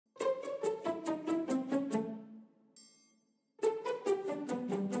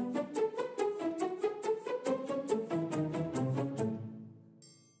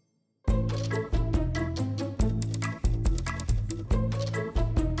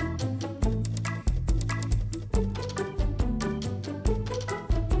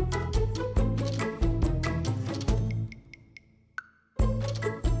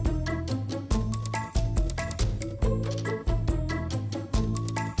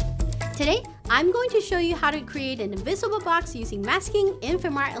Today, I'm going to show you how to create an invisible box using masking in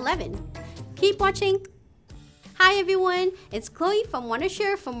Filmora 11. Keep watching! Hi everyone, it's Chloe from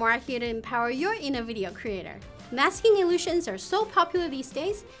Wondershare Filmora here to empower your inner video creator. Masking illusions are so popular these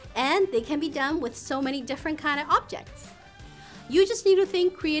days, and they can be done with so many different kind of objects. You just need to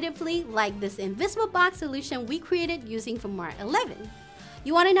think creatively like this invisible box illusion we created using Filmora 11.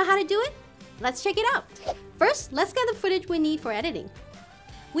 You want to know how to do it? Let's check it out. First, let's get the footage we need for editing.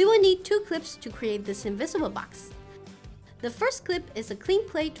 We will need 2 clips to create this invisible box. The first clip is a clean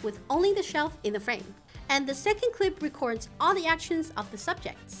plate with only the shelf in the frame, and the second clip records all the actions of the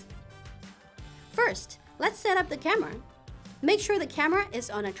subjects. First, let's set up the camera. Make sure the camera is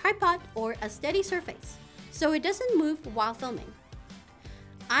on a tripod or a steady surface, so it doesn't move while filming.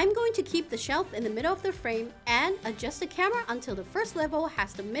 I'm going to keep the shelf in the middle of the frame and adjust the camera until the first level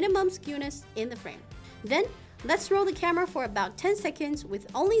has the minimum skewness in the frame. Then, let's roll the camera for about 10 seconds with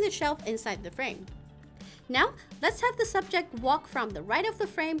only the shelf inside the frame. Now, let's have the subject walk from the right of the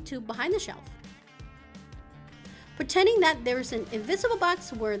frame to behind the shelf, pretending that there's an invisible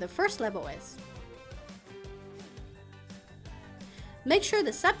box where the first level is. Make sure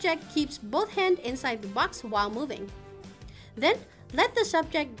the subject keeps both hands inside the box while moving. Then, let the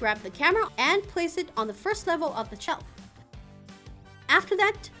subject grab the camera and place it on the first level of the shelf. After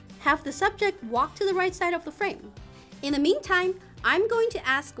that, have the subject walk to the right side of the frame. In the meantime, I'm going to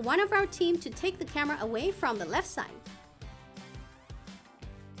ask one of our team to take the camera away from the left side.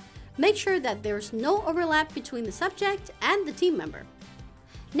 Make sure that there's no overlap between the subject and the team member.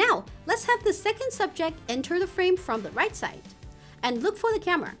 Now, let's have the second subject enter the frame from the right side and look for the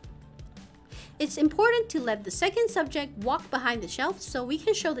camera. It's important to let the second subject walk behind the shelf so we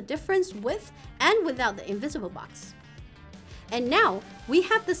can show the difference with and without the invisible box. And now, we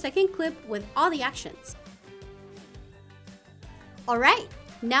have the second clip with all the actions. Alright,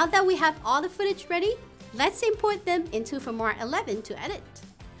 now that we have all the footage ready, let's import them into Filmora 11 to edit.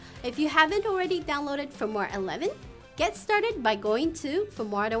 If you haven't already downloaded Filmora 11, get started by going to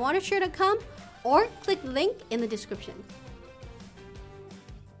filmora.wondershare.com or click the link in the description.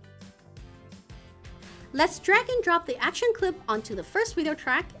 Let's drag and drop the action clip onto the first video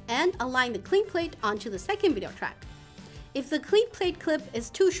track and align the clean plate onto the second video track. If the clean plate clip is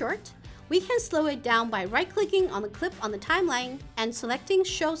too short, we can slow it down by right-clicking on the clip on the timeline and selecting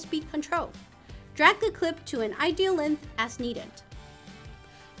Show Speed Control. Drag the clip to an ideal length as needed.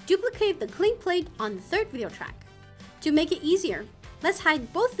 Duplicate the clean plate on the third video track. To make it easier, let's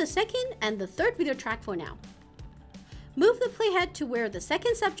hide both the second and the third video track for now. Move the playhead to where the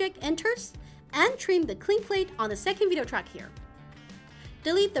second subject enters and trim the clean plate on the second video track here.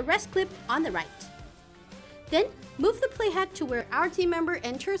 Delete the rest clip on the right. Then, move the playhead to where our team member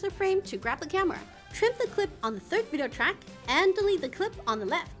enters the frame to grab the camera. Trim the clip on the third video track and delete the clip on the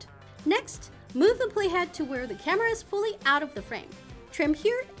left. Next, move the playhead to where the camera is fully out of the frame. Trim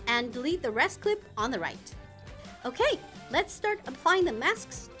here and delete the rest clip on the right. Okay, let's start applying the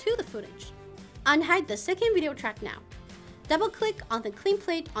masks to the footage. Unhide the second video track now. Double-click on the clean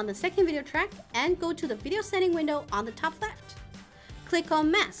plate on the second video track and go to the video setting window on the top left. Click on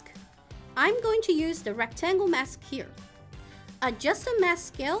Mask. I'm going to use the rectangle mask here. Adjust the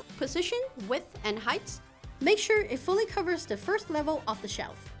mask scale, position, width, and height. Make sure it fully covers the first level of the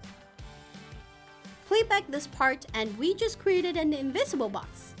shelf. Play back this part and we just created an invisible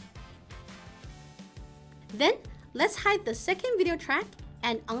box. Then, let's hide the second video track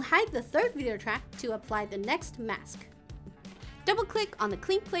and unhide the third video track to apply the next mask. Double-click on the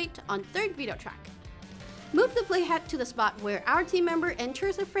clean plate on third video track. Move the playhead to the spot where our team member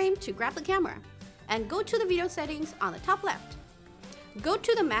enters the frame to grab the camera, and go to the video settings on the top left. Go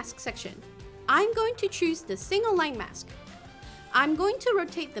to the mask section. I'm going to choose the single line mask. I'm going to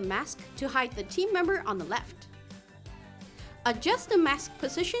rotate the mask to hide the team member on the left. Adjust the mask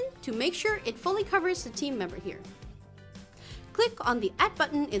position to make sure it fully covers the team member here. Click on the Add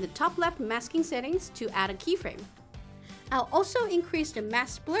button in the top left masking settings to add a keyframe. I'll also increase the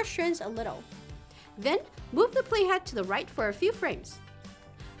mask blur strength a little. Then, move the playhead to the right for a few frames.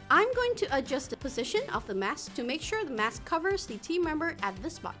 I'm going to adjust the position of the mask to make sure the mask covers the team member at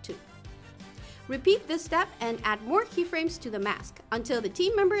this spot too. Repeat this step and add more keyframes to the mask until the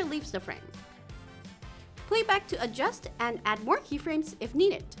team member leaves the frame. Play back to adjust and add more keyframes if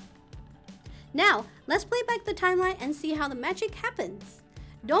needed. Now, let's play back the timeline and see how the magic happens.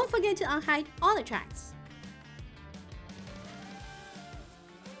 Don't forget to unhide all the tracks.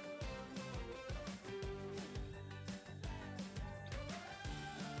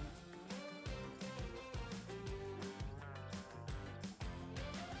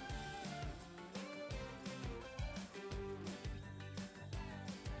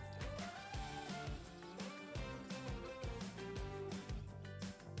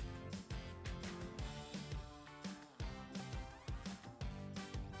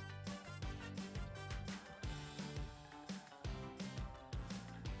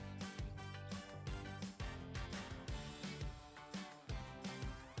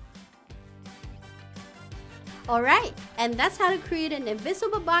 Alright, and that's how to create an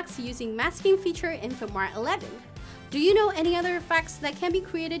invisible box using masking feature in Filmora 11. Do you know any other effects that can be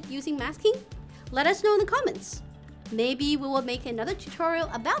created using masking? Let us know in the comments. Maybe we will make another tutorial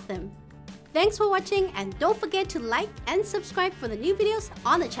about them. Thanks for watching, and don't forget to like and subscribe for the new videos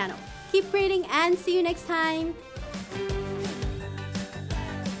on the channel. Keep creating and see you next time!